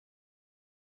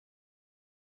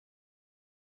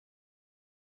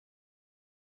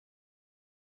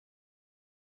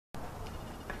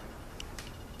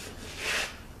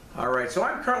Alright, so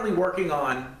I'm currently working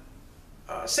on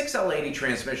a 6L80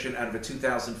 transmission out of a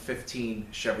 2015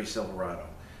 Chevy Silverado.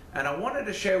 And I wanted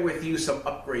to share with you some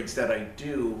upgrades that I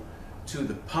do to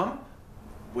the pump,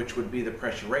 which would be the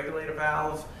pressure regulator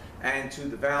valve, and to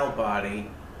the valve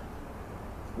body,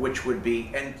 which would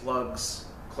be end plugs,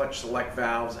 clutch select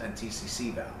valves, and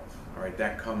Tcc valve. Alright,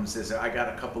 that comes as I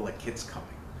got a couple of kits coming.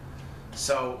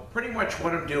 So pretty much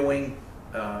what I'm doing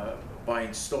by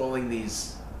installing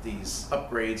these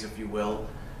upgrades, if you will,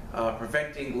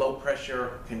 preventing low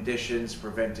pressure conditions,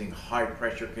 preventing high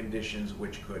pressure conditions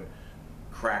which could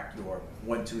crack your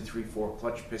 1, 2, 3, 4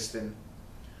 clutch piston,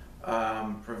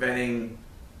 preventing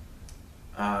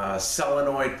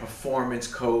solenoid performance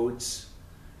codes,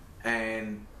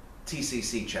 and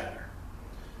Tcc Chatter.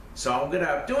 So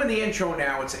I'm doing the intro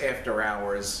now. It's after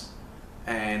hours,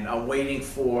 and I'm waiting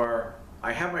for.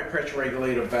 I have my pressure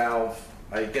regulator valve.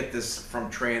 I get this from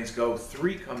Transco.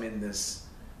 3 come in this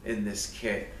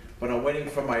kit, but I'm waiting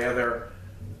for my other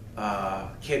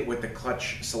kit with the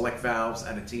clutch select valves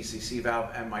and a Tcc valve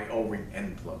and my O-ring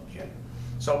end plug kit.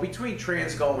 So between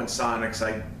Transco and Sonics,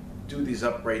 I do these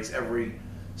upgrades every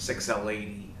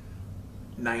 6L80,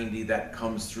 90 that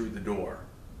comes through the door.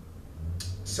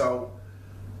 So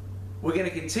we're going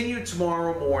to continue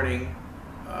tomorrow morning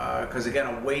because again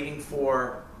I'm waiting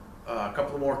for a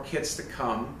couple of more kits to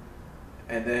come,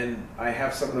 and then I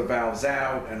have some of the valves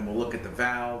out and we'll look at the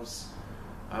valves.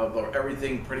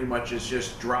 Everything pretty much is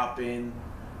just drop in,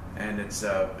 and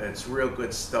it's real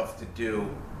good stuff to do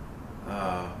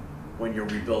when you're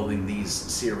rebuilding these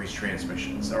series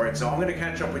transmissions. Alright, so I'm going to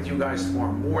catch up with you guys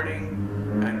tomorrow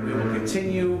morning, and we will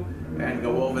continue and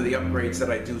go over the upgrades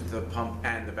that I do to the pump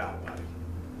and the valve body.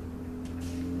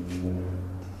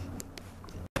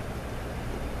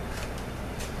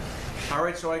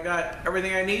 Alright, so I got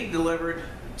everything I need delivered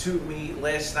to me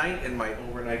last night in my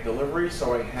overnight delivery.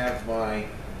 So I have my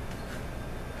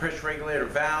pressure regulator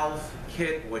valve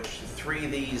kit, which 3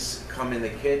 of these come in the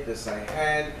kit. This I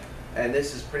had, and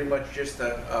this is pretty much just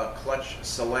a clutch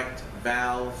select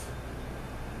valve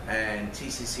and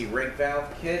Tcc reg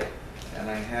valve kit, and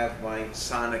I have my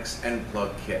Sonics end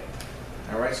plug kit.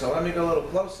 Alright, so let me go a little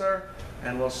closer,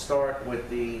 and we'll start with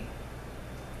the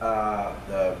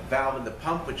valve in the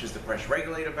pump, which is the pressure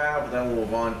regulator valve, and then we'll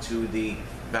move on to the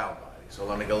valve body. So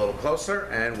let me go a little closer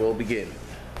and we'll begin.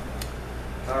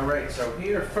 Alright, so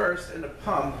here first in the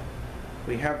pump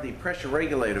we have the pressure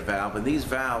regulator valve, and these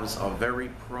valves are very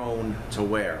prone to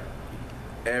wear.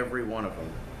 Every one of them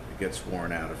gets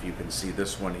worn out. If you can see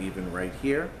this one even right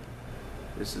here,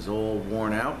 this is all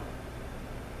worn out.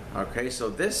 Okay,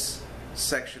 so this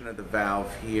section of the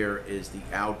valve here is the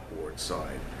outboard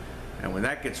side, and when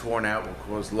that gets worn out will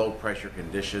cause low pressure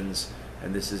conditions,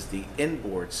 and this is the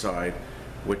inboard side,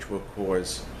 which will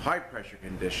cause high pressure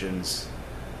conditions,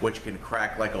 which can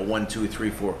crack like a 1, 2, 3,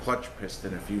 4 clutch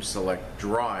piston if you select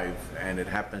drive and it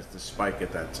happens to spike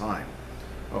at that time.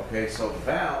 Okay, so the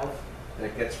valve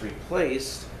that gets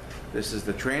replaced, this is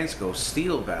the Transco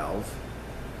steel valve.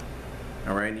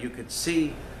 All right, you can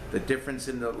see the difference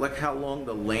in the, look how long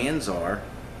the lands are.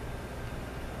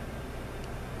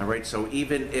 Alright, so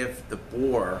even if the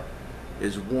bore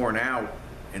is worn out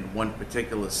in one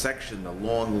particular section, the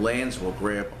long lands will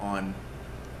grab on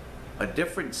a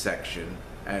different section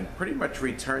and pretty much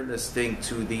return this thing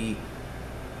to the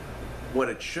what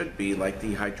it should be, like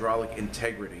the hydraulic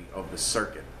integrity of the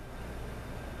circuit.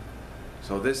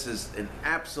 So this is an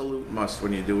absolute must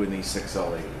when you're doing these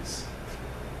 6L80s.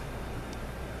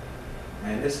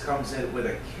 And this comes in with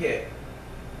a kit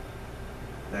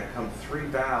that come 3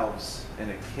 valves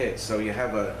in a kit. So you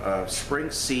have a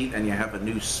spring seat, and you have a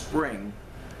new spring,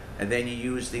 and then you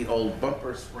use the old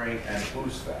bumper spring and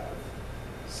boost valve.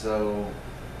 So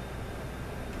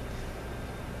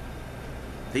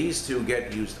these 2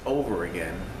 get used over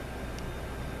again,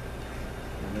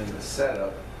 and then the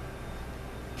setup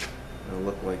will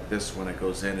look like this when it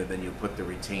goes in, and then you put the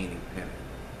retaining pin in.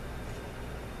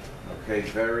 Okay,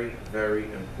 very,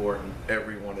 very important.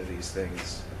 Every one of these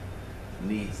things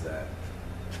needs that.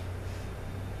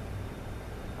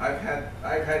 I've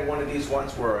had one of these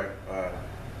once where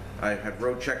I had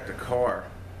road checked a car,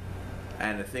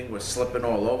 and the thing was slipping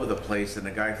all over the place, and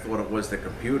the guy thought it was the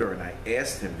computer, and I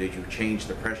asked him, did you change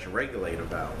the pressure regulator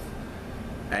valve?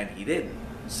 And he didn't.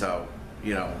 So,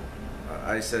 you know,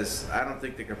 I says, I don't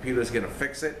think the computer's gonna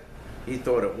fix it. He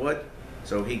thought it would,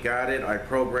 so he got it, I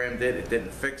programmed it, it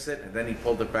didn't fix it, and then he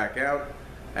pulled it back out,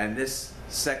 and this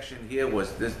section here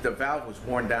was, the valve was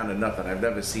worn down to nothing. I've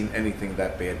never seen anything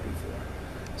that bad before.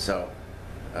 So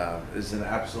this is an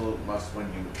absolute must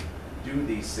when you do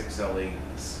these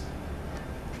 6L80s.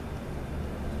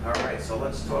 All right, so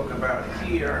let's talk about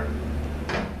here,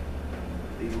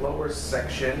 the lower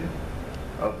section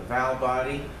of the valve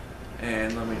body.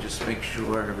 And let me just make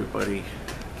sure everybody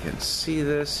can see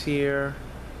this here.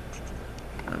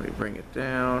 Let me bring it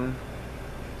down.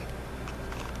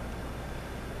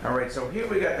 All right, so here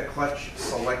we got the clutch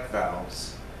select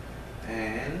valves.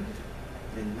 And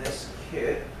in this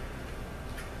kit,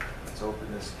 let's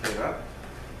open this kit up.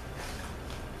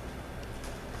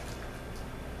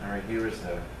 All right, here is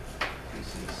the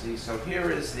Tcc. So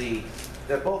here is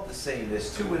they're both the same.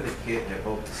 There's two in the kit, they're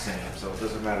both the same. So it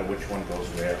doesn't matter which one goes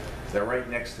where. They're right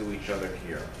next to each other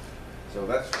here. So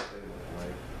that's what they look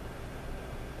like.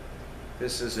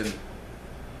 This is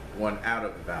one out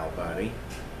of the valve body.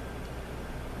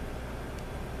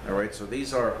 All right, so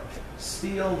these are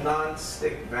steel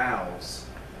non-stick valves.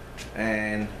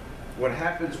 And what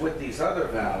happens with these other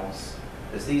valves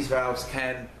is these valves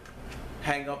can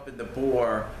hang up in the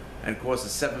bore and cause a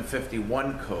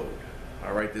 751 code.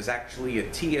 All right, there's actually a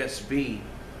TSB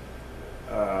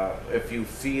if you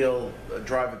feel a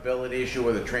drivability issue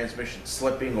or the transmission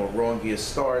slipping or wrong gear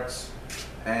starts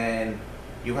and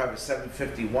you have a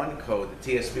 751 code,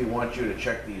 the TSB wants you to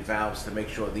check these valves to make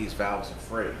sure these valves are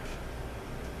free.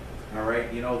 All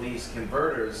right, you know, these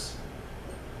converters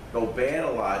go bad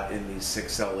a lot in these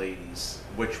 6L80s,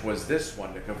 which was this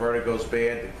one. The converter goes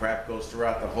bad, the crap goes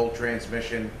throughout the whole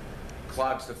transmission,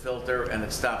 clogs the filter, and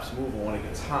it stops moving when it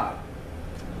gets hot.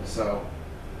 So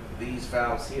these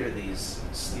valves here, these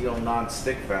steel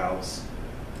non-stick valves,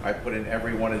 I put in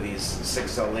every one of these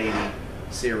 6L80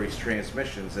 series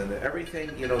transmissions, and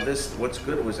everything, you know, what's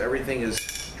good was everything is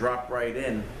dropped right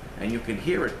in, and you can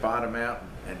hear it bottom out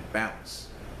and bounce.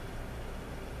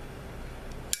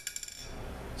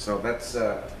 So that's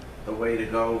the way to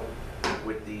go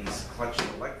with these clutch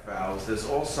select valves. There's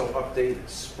also updated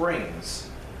springs,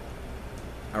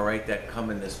 all right, that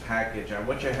come in this package. And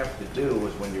what you have to do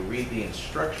is when you read the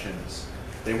instructions,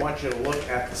 they want you to look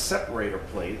at the separator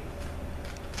plate.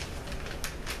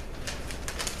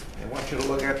 They want you to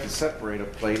look at the separator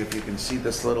plate. If you can see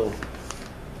this little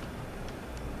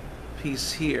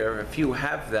piece here, if you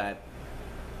have that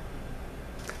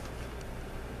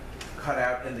cut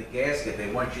out in the gasket,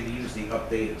 they want you to use the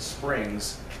updated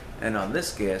springs. And on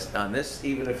this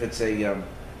even if it's a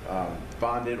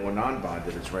bonded or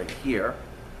non-bonded, it's right here.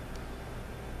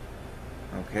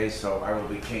 Okay, so I will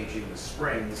be changing the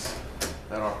springs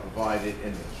that are provided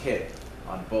in the kit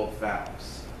on both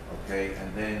valves. Okay,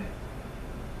 and then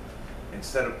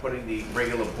instead of putting the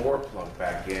regular bore plug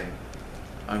back in,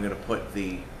 I'm going to put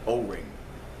the O-ring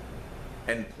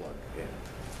end plug in.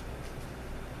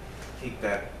 Keep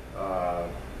that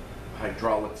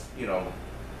hydraulic, you know,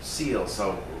 seal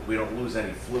so we don't lose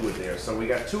any fluid there. So we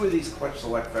got two of these clutch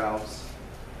select valves.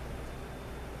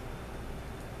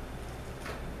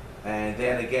 And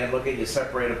then again, look at your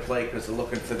separator plate because they're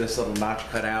looking for this little notch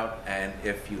cut out. And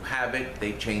if you have it,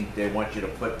 they want you to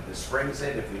put the springs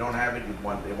in. If you don't have it,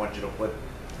 they want you to put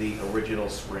the original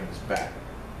springs back.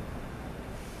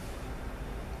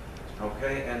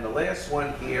 Okay, and the last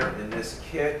one here in this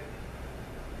kit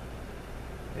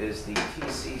is the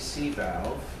Tcc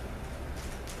valve.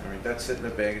 All right, that's it in the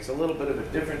bag. It's a little bit of a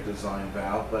different design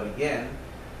valve, but again,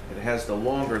 it has the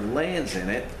longer lands in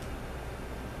it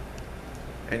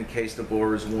in case the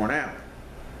bore is worn out.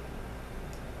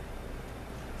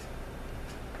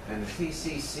 And the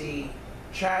Tcc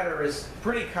Chatter is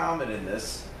pretty common in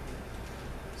this,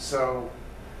 so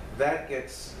that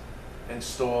gets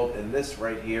installed in this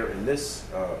right here in this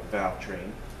valve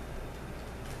train.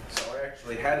 So I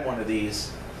actually had one of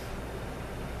these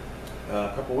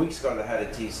a couple weeks ago that had a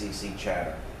Tcc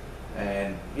Chatter,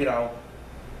 and you know,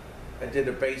 I did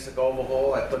a basic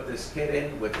overhaul. I put this kit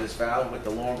in with this valve with the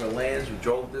longer lands. We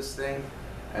drove this thing,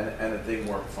 and the thing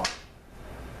worked fine.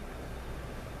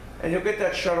 And you'll get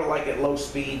that shuttle like at low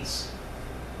speeds.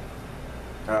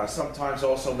 Sometimes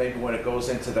also maybe when it goes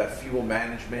into that fuel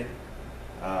management,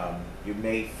 you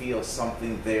may feel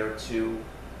something there too,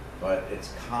 but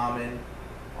it's common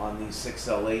on these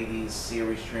 6L80s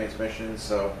series transmissions.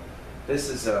 So this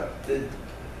is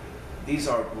these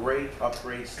are great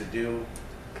upgrades to do.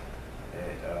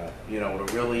 You know,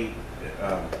 to really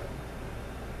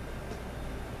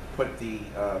put the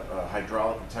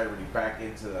hydraulic integrity back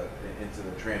into the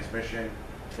transmission.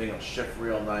 Thing will shift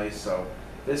real nice. So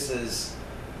this is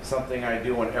something I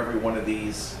do on every one of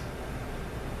these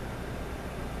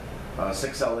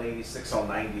 6L80s,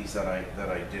 6L90s that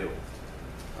I do.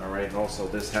 All right, and also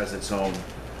this has its own.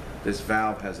 This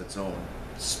valve has its own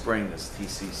spring. This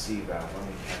Tcc valve. Let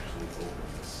me actually open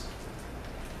this.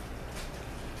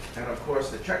 And of course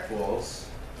the check walls,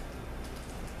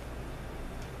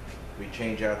 we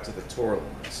change out to the tour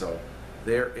line. So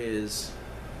there is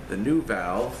the new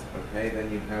valve, okay,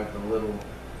 then you have the little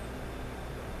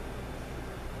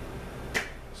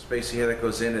space here that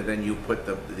goes in, and then you put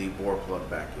the bore plug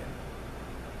back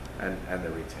in, and the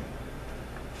retainer.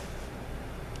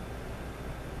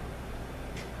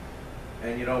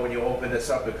 And you know, when you open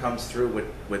this up, it comes through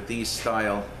with these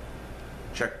style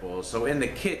check balls. So in the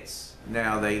kits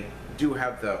now, they do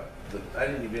have the I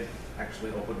didn't even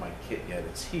actually open my kit yet.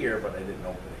 It's here, but I didn't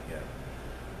open it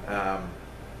yet.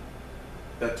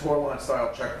 The Torlon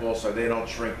style check balls, so they don't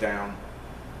shrink down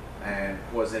and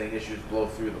cause any issues, blow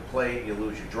through the plate, you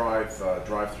lose your drive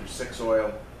through 6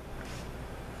 oil.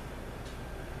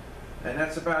 And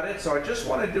that's about it. So I just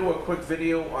want to do a quick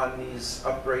video on these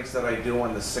upgrades that I do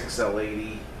on the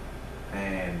 6L80.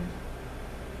 And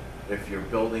if you're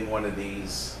building one of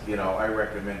these, you know, I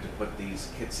recommend to put these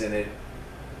kits in it.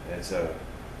 It's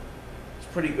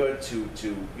pretty good to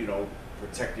you know,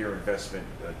 protect your investment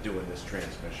doing this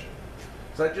transmission.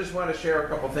 So I just want to share a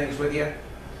couple things with you.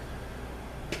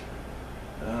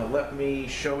 Let me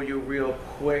show you real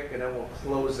quick, and then we'll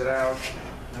close it out.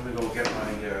 Let me go get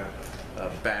my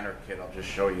banner kit. I'll just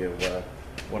show you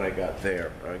what I got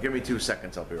there. Give me 2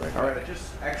 seconds, I'll be right back. All right, I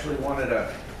just actually wanted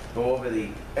to go over the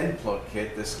end plug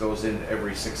kit. This goes in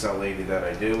every 6L80 that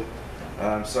I do.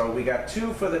 So we got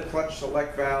 2 for the clutch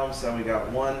select valves, and we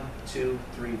got 1, 2,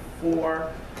 3,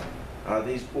 4.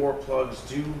 These bore plugs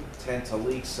do tend to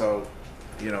leak, so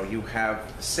you know, you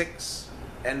have 6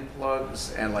 end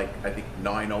plugs and like I think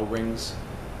 9 O-rings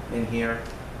in here.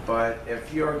 But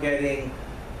if you're getting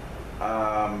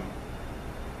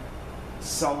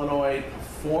solenoid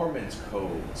performance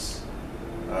codes,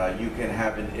 you can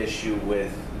have an issue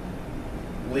with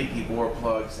leaky bore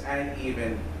plugs and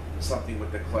even something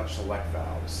with the clutch select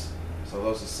valves. So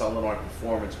those are solenoid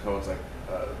performance codes.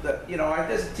 Like you know,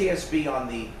 there's a TSB on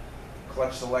the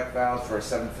clutch select valves for a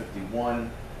 751.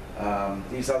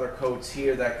 These other codes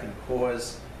here that can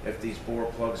cause, if these bore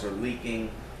plugs are leaking,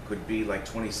 could be like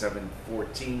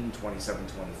 2714,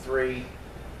 2723,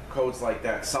 codes like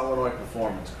that, solenoid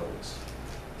performance codes.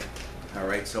 All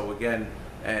right, so again,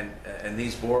 and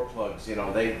these bore plugs, you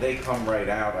know, they come right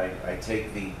out. I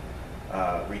take the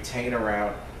retainer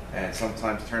out and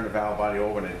sometimes turn the valve body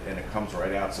over, and it comes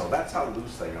right out. So that's how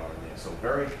loose they are in there. So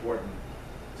very important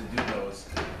to do those.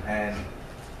 And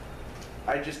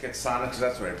I just get Sonic, because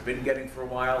that's what I've been getting for a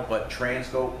while, but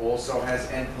Transco also has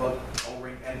end plug,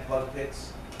 O-ring end plug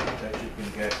kits that you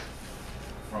can get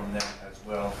from them as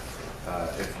well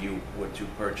if you were to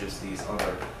purchase these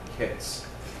other kits.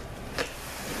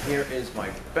 Here is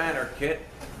my banner kit.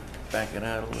 Back it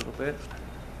out a little bit.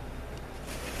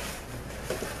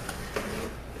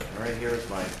 Right here is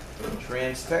my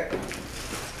Transtec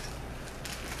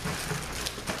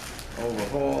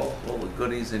overhaul, all the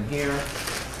goodies in here.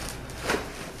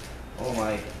 All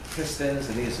my pistons,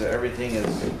 and these are, everything is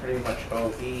pretty much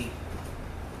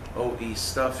OE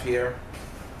stuff here.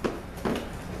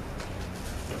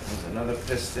 There's another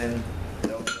piston,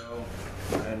 Delco,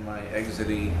 and my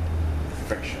exity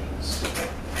frictions.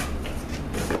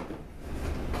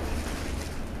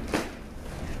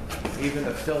 Even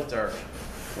the filter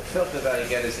that I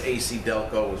get is AC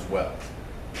Delco as well.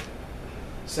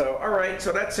 So, all right,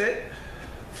 so that's it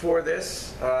for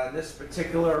this. This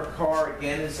particular car,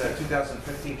 again, is a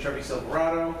 2015 Chevy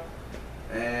Silverado,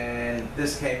 and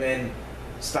this came in,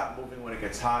 stop moving when it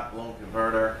gets hot, blown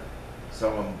converter.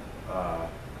 So I'm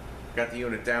got the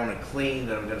unit down and cleaned,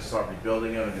 and I'm going to start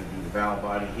rebuilding it. I'm going to do the valve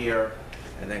body here,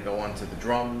 and then go on to the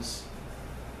drums,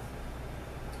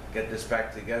 get this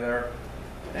back together,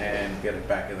 and get it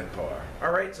back in the car.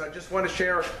 All right, so I just want to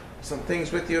share some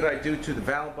things with you that I do to the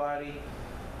valve body.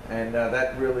 And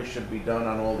that really should be done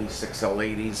on all these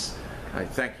 6L80s. I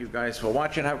thank you guys for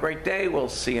watching. Have a great day. We'll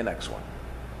see you next one.